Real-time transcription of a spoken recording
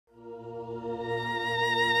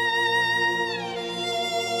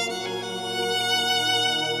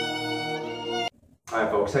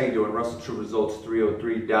folks, how you doing?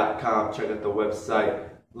 RussellTrueResults303.com. Check out the website,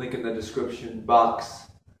 link in the description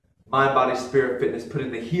box. Mind, body, spirit, fitness,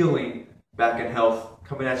 putting the healing back in health.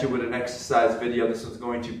 Coming at you with an exercise video. This one's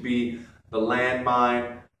going to be the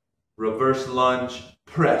landmine reverse lunge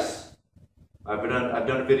press. I've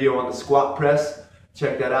done a video on the squat press.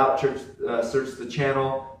 Check that out. Search the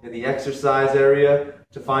channel in the exercise area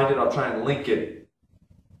to find it. I'll try and link it.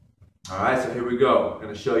 Alright, so here we go. I'm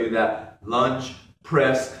going to show you that lunge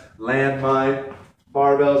press, landmine,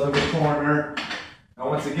 barbells in the corner. Now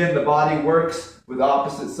once again, the body works with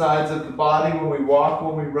opposite sides of the body when we walk,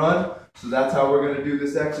 when we run. So that's how we're going to do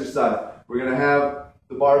this exercise. We're going to have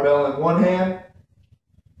the barbell in one hand,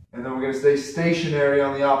 and then we're going to stay stationary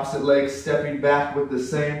on the opposite leg, stepping back with the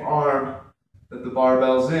same arm that the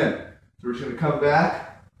barbell's in. So we're just going to come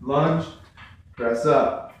back, lunge, press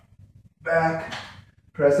up, back,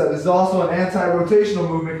 press up. This is also an anti-rotational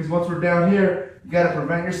movement because once we're down here, you got to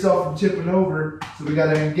prevent yourself from tipping over. So we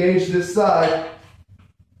got to engage this side,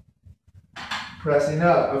 pressing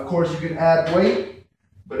up. Of course, you can add weight,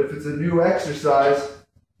 but if it's a new exercise,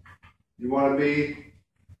 you want to be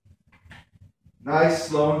nice,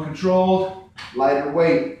 slow, and controlled, lighter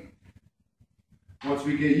weight. Once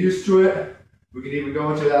we get used to it, we can even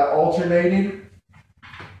go into that alternating.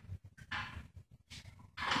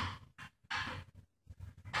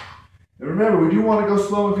 And remember, we do want to go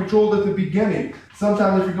slow and controlled at the beginning.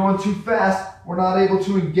 Sometimes if you're going too fast, we're not able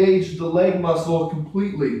to engage the leg muscle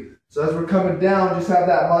completely. So as we're coming down, just have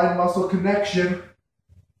that mind-muscle connection,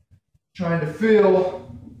 trying to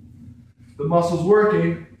feel the muscles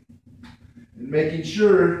working and making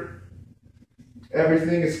sure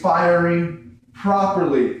everything is firing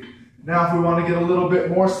properly. Now if we want to get a little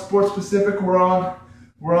bit more sport specific, we're on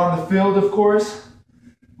the field, of course.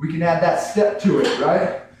 We can add that step to it,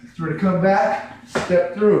 right? So we're going to come back,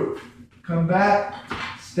 step through, come back,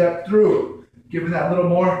 step through, giving that little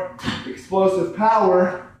more explosive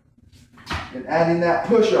power and adding that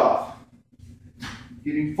push off,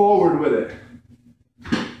 getting forward with it.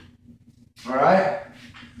 All right,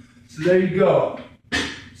 so there you go.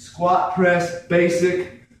 Squat, press,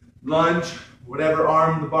 basic, lunge, whatever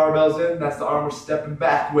arm the barbell's in, that's the arm we're stepping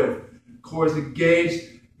back with. Core is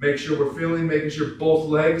engaged, make sure we're feeling, making sure both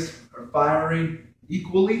legs are firing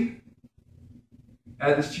equally.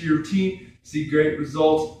 Add this to your routine, see great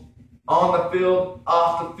results on the field,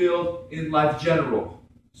 off the field, in life general.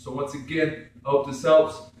 So once again, I hope this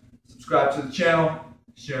helps. Subscribe to the channel,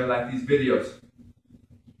 share and like these videos.